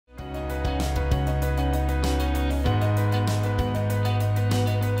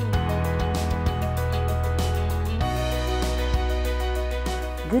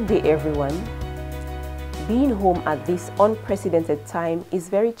Good day, everyone. Being home at this unprecedented time is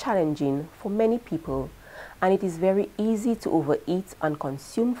very challenging for many people, and it is very easy to overeat and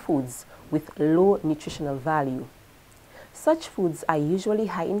consume foods with low nutritional value. Such foods are usually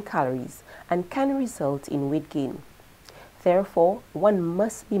high in calories and can result in weight gain. Therefore, one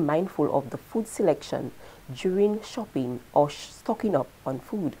must be mindful of the food selection during shopping or stocking up on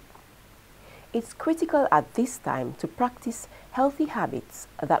food. It's critical at this time to practice healthy habits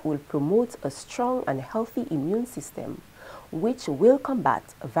that will promote a strong and healthy immune system, which will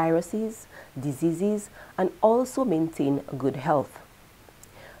combat viruses, diseases, and also maintain good health.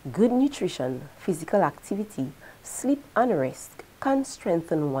 Good nutrition, physical activity, sleep and rest can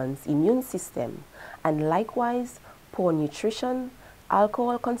strengthen one's immune system, and likewise, poor nutrition,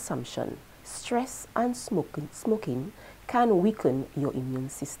 alcohol consumption, stress, and smoking can weaken your immune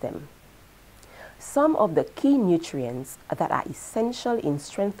system. Some of the key nutrients that are essential in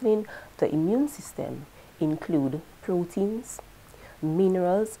strengthening the immune system include proteins,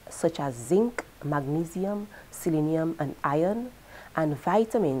 minerals such as zinc, magnesium, selenium, and iron, and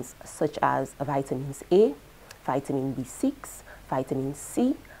vitamins such as vitamins A, vitamin B6, vitamin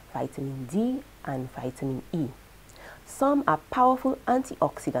C, vitamin D, and vitamin E. Some are powerful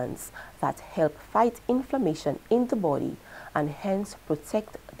antioxidants that help fight inflammation in the body and hence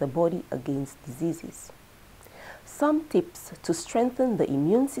protect the body against diseases. Some tips to strengthen the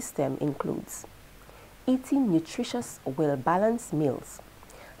immune system includes eating nutritious, well-balanced meals,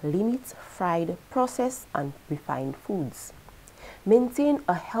 limit fried, processed, and refined foods, maintain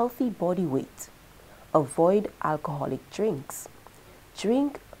a healthy body weight, avoid alcoholic drinks,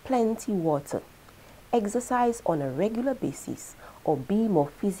 drink plenty water, exercise on a regular basis or be more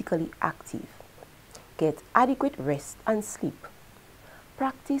physically active, get adequate rest and sleep,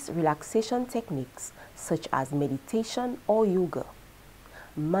 practice relaxation techniques such as meditation or yoga,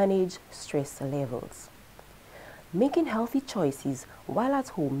 manage stress levels. Making healthy choices while at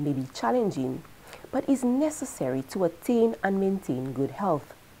home may be challenging, but is necessary to attain and maintain good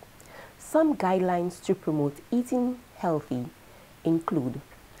health. Some guidelines to promote eating healthy include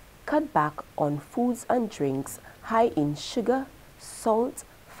cut back on foods and drinks high in sugar, salt,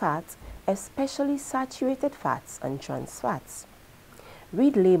 fat, especially saturated fats and trans fats.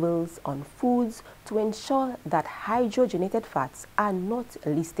 Read labels on foods to ensure that hydrogenated fats are not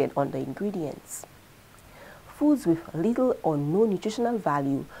listed on the ingredients. Foods with little or no nutritional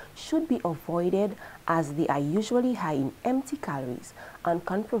value should be avoided as they are usually high in empty calories and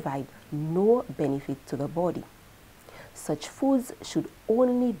can provide no benefit to the body. Such foods should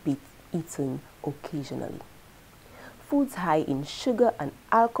only be eaten occasionally. Foods high in sugar and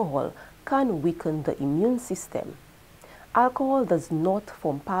alcohol can weaken the immune system. Alcohol does not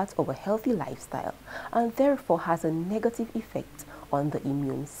form part of a healthy lifestyle and therefore has a negative effect on the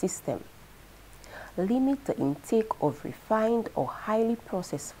immune system. Limit the intake of refined or highly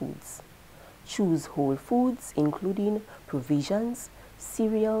processed foods. Choose whole foods including provisions,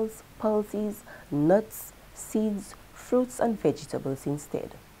 cereals, pulses, nuts, seeds, fruits, and vegetables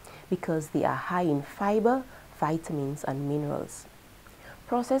instead, because they are high in fiber, vitamins, and minerals.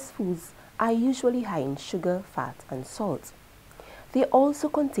 Processed foods are usually high in sugar, fat, and salt. They also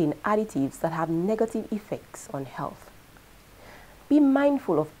contain additives that have negative effects on health. Be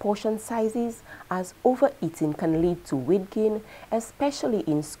mindful of portion sizes, as overeating can lead to weight gain, especially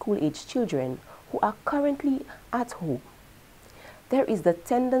in school-age children who are currently at home. There is the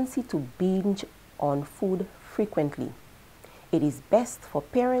tendency to binge on food frequently. It is best for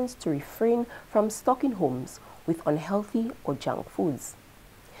parents to refrain from stocking homes with unhealthy or junk foods.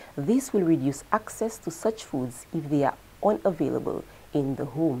 This will reduce access to such foods if they are unavailable in the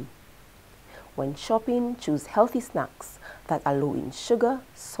home. When shopping, choose healthy snacks that are low in sugar,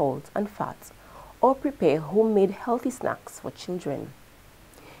 salt, and fat, or prepare homemade healthy snacks for children.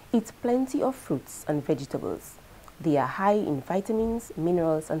 Eat plenty of fruits and vegetables. They are high in vitamins,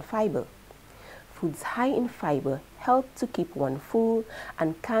 minerals, and fiber. Foods high in fiber help to keep one full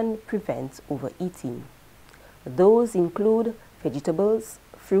and can prevent overeating. Those include vegetables,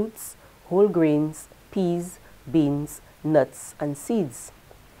 fruits, whole grains, peas, beans, nuts, and seeds.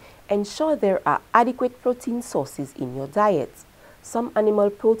 Ensure there are adequate protein sources in your diet. Some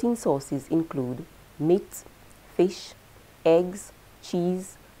animal protein sources include meat, fish, eggs,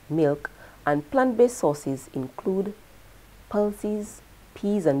 cheese, milk, and plant-based sources include pulses,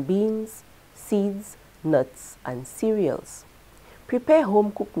 peas and beans, seeds, nuts, and cereals. Prepare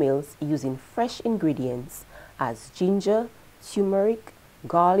home-cooked meals using fresh ingredients as ginger, turmeric,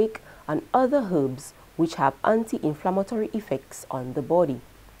 garlic, and other herbs which have anti-inflammatory effects on the body.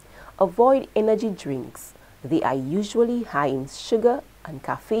 Avoid energy drinks They are usually high in sugar and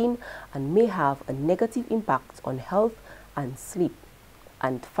caffeine and may have a negative impact on health and sleep.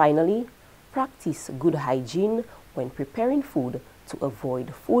 And finally, practice good hygiene when preparing food to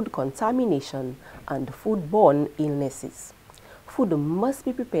avoid food contamination and foodborne illnesses. Food must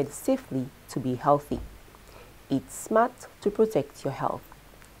be prepared safely to be healthy. Eat smart to protect your health.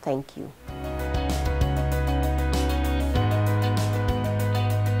 Thank you.